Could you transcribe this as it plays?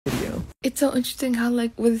It's so interesting how,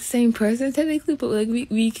 like, we're the same person technically, but, like,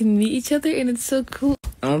 we can meet each other, and it's so cool.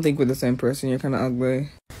 I don't think we're the same person. You're kind of ugly.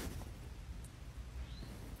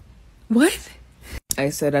 What?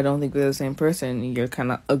 I said I don't think we're the same person. You're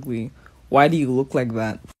kind of ugly. Why do you look like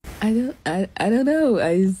that? I don't know.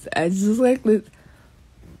 I just look like this.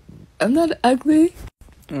 I'm not ugly.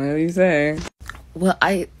 What do you say? Well,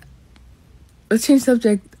 let's change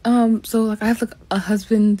subject. So, like, I have, like, a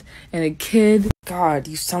husband and a kid. God,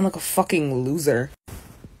 you sound like a fucking loser.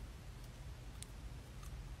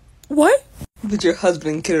 What? That your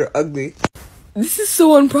husband and kid are ugly. This is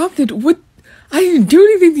so unprompted. What? I didn't do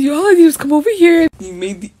anything to you. All I did was come over here. You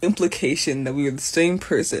made the implication that we were the same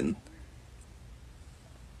person.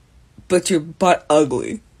 But you're butt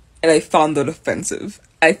ugly. And I found that offensive.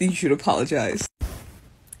 I think you should apologize.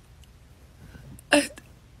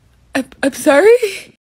 I'm sorry?